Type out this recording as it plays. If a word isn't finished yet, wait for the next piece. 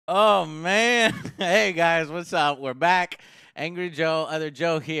Oh man. Hey guys, what's up? We're back. Angry Joe, other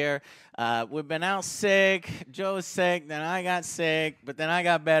Joe here. We've been out sick. Joe was sick, then I got sick, but then I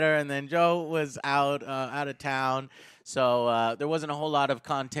got better, and then Joe was out of town. So there wasn't a whole lot of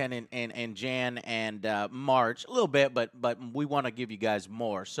content in Jan and March. A little bit, but we want to give you guys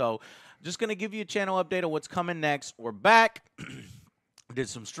more. So just going to give you a channel update of what's coming next. We're back. Did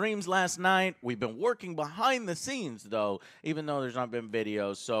some streams last night. We've been working behind the scenes, though, even though there's not been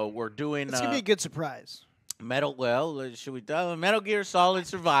videos. So we're doing... It's going to be a good surprise. Should we tell Metal Gear Solid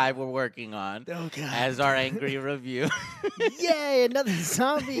Survive we're working on as our angry review. Yay, another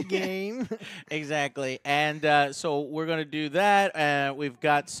zombie game. Exactly. And so we're going to do that. We've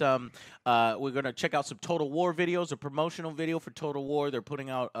got some... we're going to check out some Total War videos, a promotional video for Total War. They're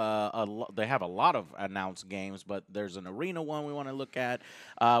putting out, they have a lot of announced games, but there's an arena one we want to look at.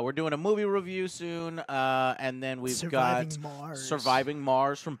 We're doing a movie review soon, and then we've got Surviving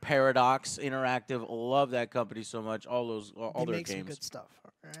Mars from Paradox Interactive. Love that company so much. All their games. Some good stuff.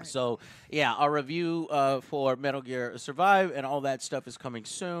 Right. So, yeah, our review for Metal Gear Survive and all that stuff is coming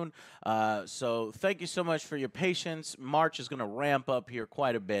soon. So thank you so much for your patience. March is going to ramp up here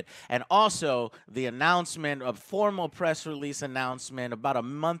quite a bit. And also, the announcement, a formal press release announcement about a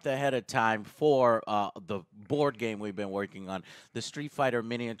month ahead of time for the board game we've been working on, the Street Fighter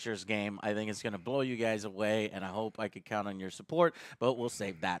Miniatures game. I think it's going to blow you guys away, and I hope I can count on your support. But we'll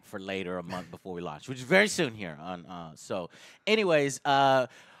save that for later, a month before we launch, which is very soon here. So, anyways,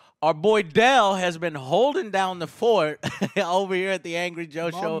 our boy Dell has been holding down the fort over here at the Angry Joe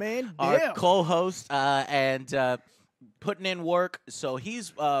Show, our co-host, and putting in work. So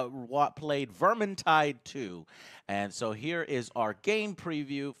he's played Vermintide 2. And so here is our game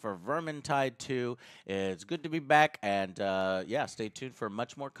preview for Vermintide 2. It's good to be back, and yeah, stay tuned for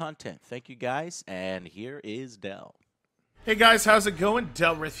much more content. Thank you, guys, and here is Dell. Hey guys, how's it going?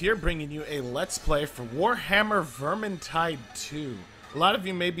 Delrith here, bringing you a Let's Play for Warhammer Vermintide 2. A lot of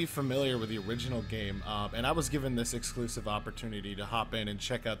you may be familiar with the original game, and I was given this exclusive opportunity to hop in and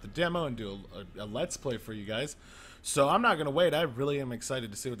check out the demo and do a Let's Play for you guys. So I'm not going to wait. I really am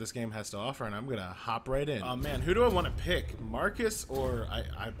excited to see what this game has to offer, and I'm going to hop right in. Oh man, who do I want to pick? Marcus or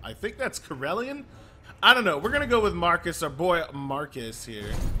I think that's Corellian? I don't know. We're going to go with Marcus, our boy Marcus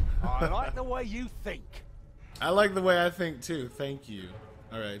here. I like the way you think. I like the way I think too. Thank you.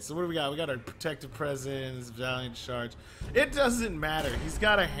 Alright, so what do we got? We got our Protective Presence, Valiant Charge. It doesn't matter. He's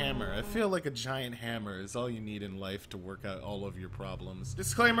got a hammer. I feel like a giant hammer is all you need in life to work out all of your problems.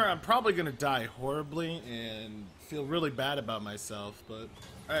 Disclaimer, I'm probably going to die horribly and feel really bad about myself, but...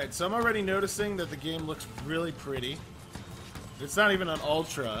 Alright, so I'm already noticing that the game looks really pretty. It's not even on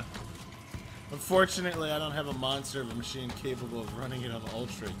Ultra. Unfortunately, I don't have a monster of a machine capable of running it on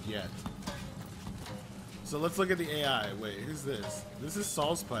Ultra yet. So let's look at the AI. Wait, who's this? This is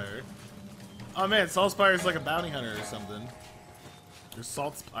Saltspire. Oh man, Saltspire is like a bounty hunter or something. There's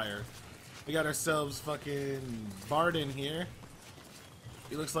Saltspire. We got ourselves fucking Bard in here.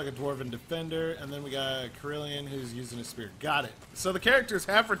 He looks like a Dwarven Defender. And then we got Corellian who's using a spear. Got it. So the characters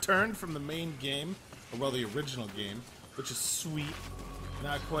have returned from the main game. Or well, the original game. Which is sweet.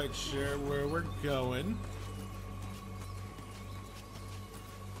 Not quite sure where we're going.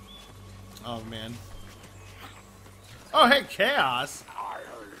 Oh man. Oh, hey, Chaos!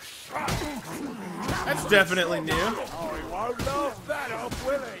 That's definitely new. Oh, he won't laugh that up,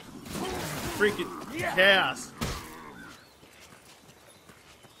 will he? Freaking Chaos.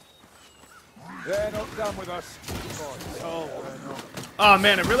 They're not done with us. Oh,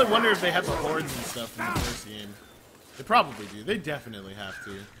 man, I really wonder if they have the hordes and stuff in the first game. They probably do. They definitely have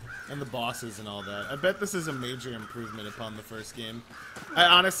to. And the bosses and all that. I bet this is a major improvement upon the first game. I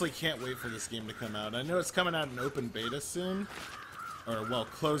honestly can't wait for this game to come out. I know it's coming out in open beta soon. Or, well,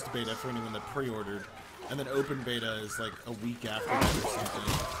 closed beta for anyone that pre-ordered. And then open beta is like a week after that or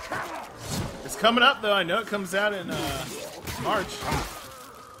something. It's coming up, though. I know it comes out in March.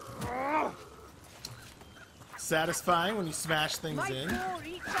 Satisfying when you smash things in.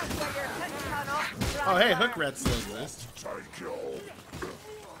 Oh, hey, Hook Rat still exists.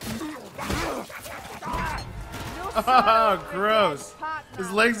 Oh, gross.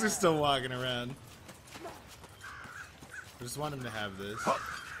 His legs are still walking around. I just want him to have this.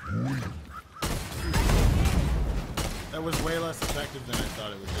 That was way less effective than I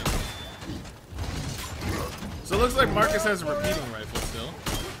thought it would be. So it looks like Marcus has a repeating rifle still.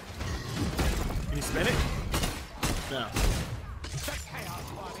 Can you spin it? No.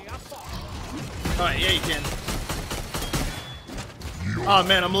 Alright, yeah, you can. Oh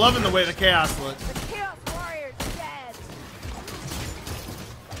man, I'm loving the way the Chaos looks. The Chaos Warrior's dead.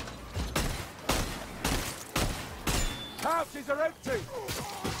 Pouches are empty.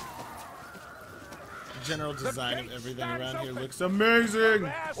 general design of everything around here looks amazing.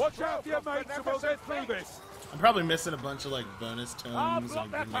 Watch out for your mates and we'll get through this. I'm probably missing a bunch of like bonus tomes and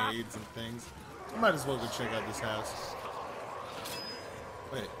grenades and things. I might as well go check out this house.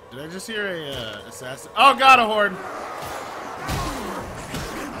 Wait, did I just hear a assassin? Oh god, a horde!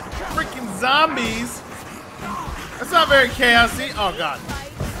 Freaking zombies! That's not very chaosy. Oh god.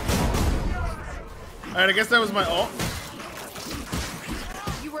 Alright, I guess that was my ult.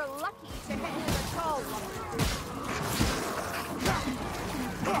 You were lucky to hit him at all.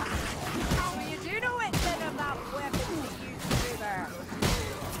 You do know it's in about weapons to use through there.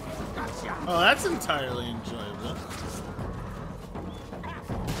 Oh, that's entirely enjoyable.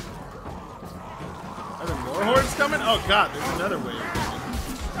 Are there more hordes coming? Oh god, there's another wave coming.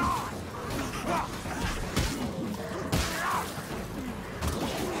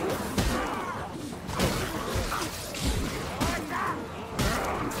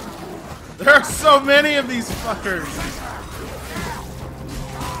 There are so many of these fuckers!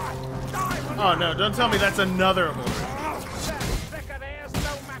 Oh no, don't tell me that's another horde.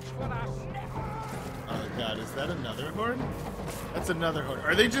 Oh god, is that another horde? That's another horde.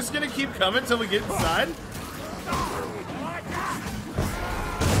 Are they just gonna keep coming till we get inside?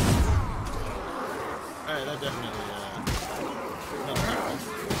 Alright, that definitely,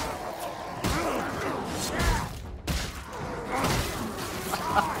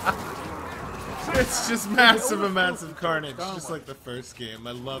 It's just massive amounts of carnage, just like the first game.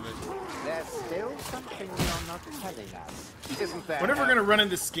 I love it. There's still something you're not telling us. Isn't there? Whenever we're gonna run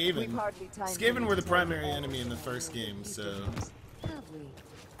into Skaven. We've hardly time to Skaven were the tell primary you. enemy in the first game, so. Have we?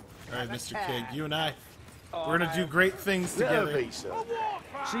 Alright, Mr. Kig, you and I, we're gonna do great things together.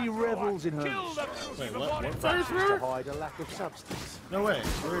 She revels in her Wait, what? Warfire to thrower? hide a lack of substance. No way.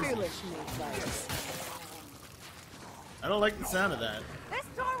 Where is he? Foolish midwives. I don't like the sound of that. This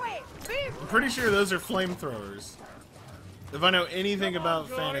doorway! Move! I'm pretty sure those are flamethrowers. If I know anything about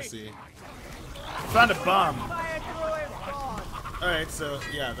fantasy. Found a bomb. Fire thrower gone. Alright, so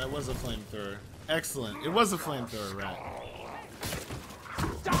yeah, that was a flamethrower. Excellent. It was a flamethrower, rat.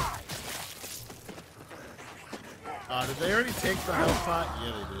 Did they already take the health pot?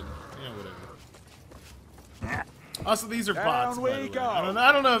 Yeah, they did. Yeah, whatever. Also, these are bots, by the way.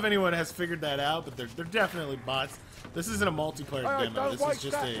 I don't know if anyone has figured that out, but they're definitely bots. This isn't a multiplayer demo. This is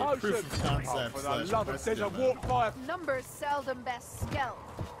just a proof of concept slash quest demo. Numbers seldom best skill.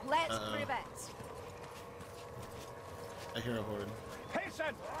 Let's prove it. I hear a horde.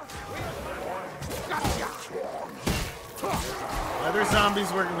 Other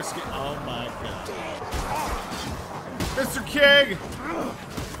zombies working with skin. Oh my god. Mr. Kig!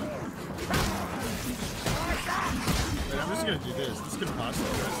 Wait, I'm just gonna do this. This could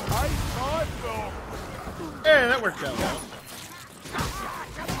possibly work. Hey, that worked out well.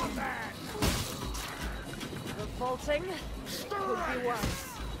 Revolting. Could be worse.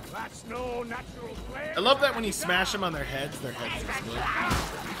 That's no natural flame. I love that when you smash them on their heads explode.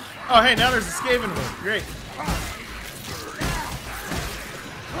 Oh, hey, now there's a Skaven horde. Great.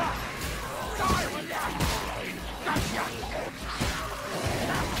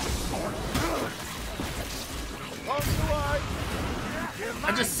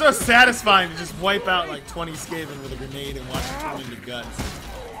 I'm just so satisfying to just wipe out like 20 Skaven with a grenade and watch it turn into guts.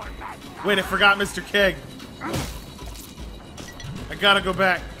 Wait, I forgot Mr. Keg. I gotta go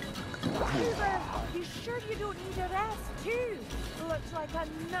back. Hoover, you sure you don't need a rest too? Looks like a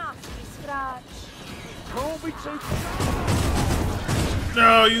nasty scratch. Can't be too.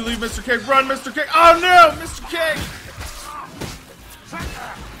 No, you leave Mr. Keg. Run, Mr. Keg. Oh no, Mr. Keg.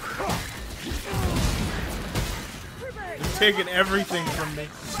 They're taking everything from me.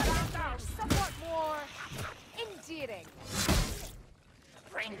 Somewhat more endearing.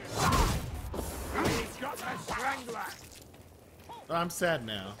 He's got the strangler. Oh, I'm sad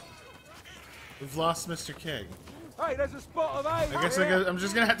now. We've lost Mr. Keg. Hey, there's a spot of aim. I guess I'm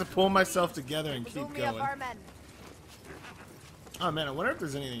just gonna have to pull myself together and keep Only a going. barman. Oh man, I wonder if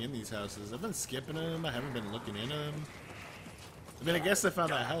there's anything in these houses. I've been skipping them. I haven't been looking in them. I mean, I guess I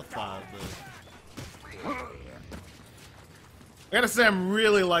found that health pod, but I gotta say I'm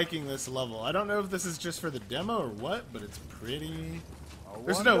really liking this level. I don't know if this is just for the demo or what, but it's pretty.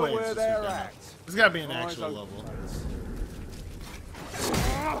 There's no way it's just for demo. There's gotta be an actual level.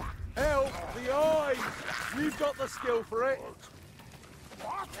 Help, the eyes! You've got the skill for it.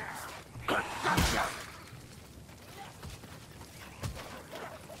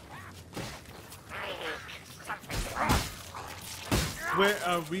 Where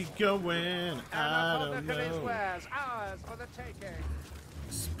are we going? I don't know. Ours for the taking.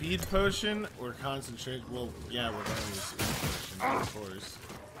 Speed potion or concentrate? Well, yeah, we're going with speed potion, of course.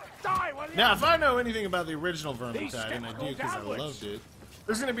 Die Now, if I know anything about the original Vermintide, and I do because I loved it,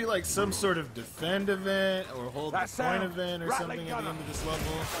 there's going to be like some sort of defend event or hold the point event or something at the end of this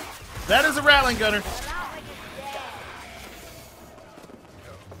level. That is a Rattling Gunner.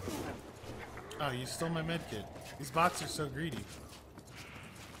 Oh, you stole my medkit. These bots are so greedy.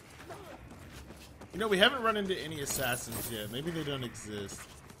 You know, we haven't run into any assassins yet. Maybe they don't exist.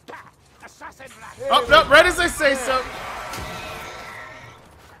 Oh, no, right as I say so.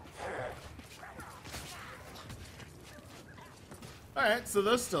 Alright, so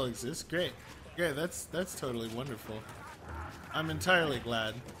those still exist. Great. Okay, that's totally wonderful. I'm entirely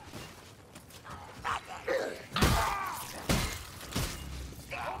glad.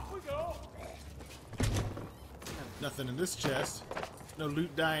 Nothing in this chest. No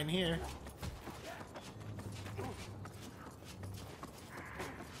loot dying here.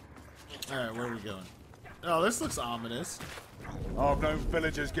 Alright, where are we going? Oh, this looks ominous. I've known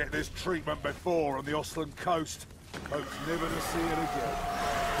villagers get this treatment before on the Ostland coast. Hope never to see it again.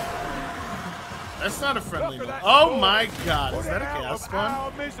 That's not a friendly one. Oh my god, is that a chaos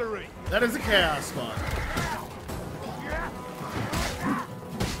spawn? That is a chaos spawn.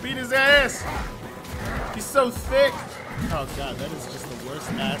 Beat his ass! He's so thick! Oh god, that is just the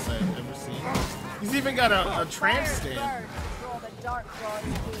worst ass I've ever seen. He's even got a tramp stand.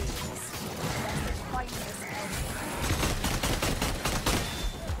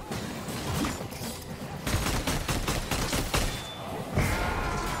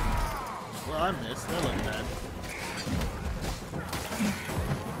 Well, I missed. That looked bad.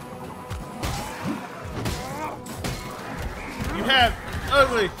 You have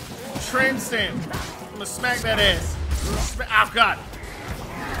ugly train stand. I'm gonna smack that ass. Oh god.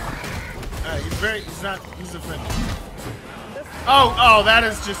 Alright, he's offended. Oh, that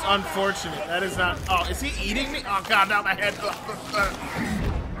is just unfortunate. That is not, oh, is he eating me? Oh god, not my head.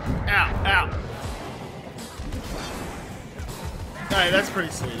 Ow, ow. Alright, that's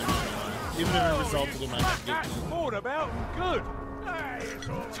pretty sweet. Even if it resulted in my head getting eaten. Thought about good.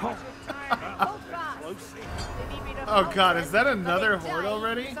 Oh god, is that another horde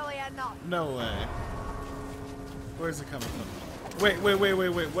already? No way. Where's it coming from? Wait,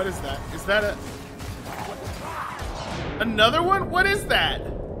 what is that? Is that a... Another one? What is that?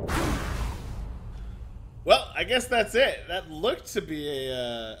 Well, I guess that's it. That looked to be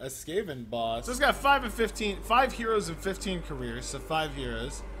a Skaven boss. So it's got 5 heroes and 15 careers, so 5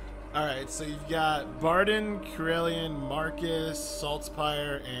 heroes. Alright, so you've got Barden, Corellian, Marcus,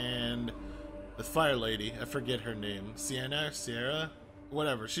 Saltspire, and the Fire Lady. I forget her name. Sierra?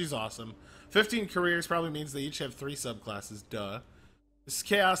 Whatever, she's awesome. 15 careers probably means they each have 3 subclasses, duh. This is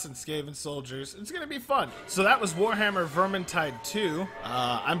Chaos and Skaven Soldiers. It's gonna be fun. So that was Warhammer Vermintide 2.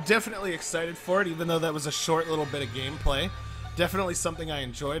 I'm definitely excited for it, even though that was a short little bit of gameplay. Definitely something I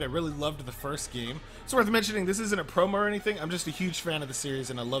enjoyed. I really loved the first game. It's worth mentioning this isn't a promo or anything. I'm just a huge fan of the series,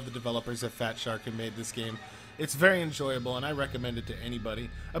 and I love the developers at Fat Shark who made this game. It's very enjoyable, and I recommend it to anybody.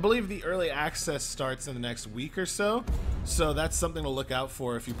 I believe the early access starts in the next week or so, so that's something to look out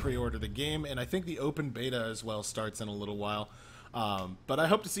for if you pre-order the game, and I think the open beta as well starts in a little while. But I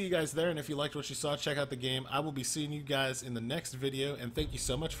hope to see you guys there, and if you liked what you saw, check out the game. I will be seeing you guys in the next video, and thank you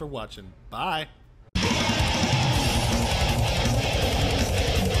so much for watching. Bye!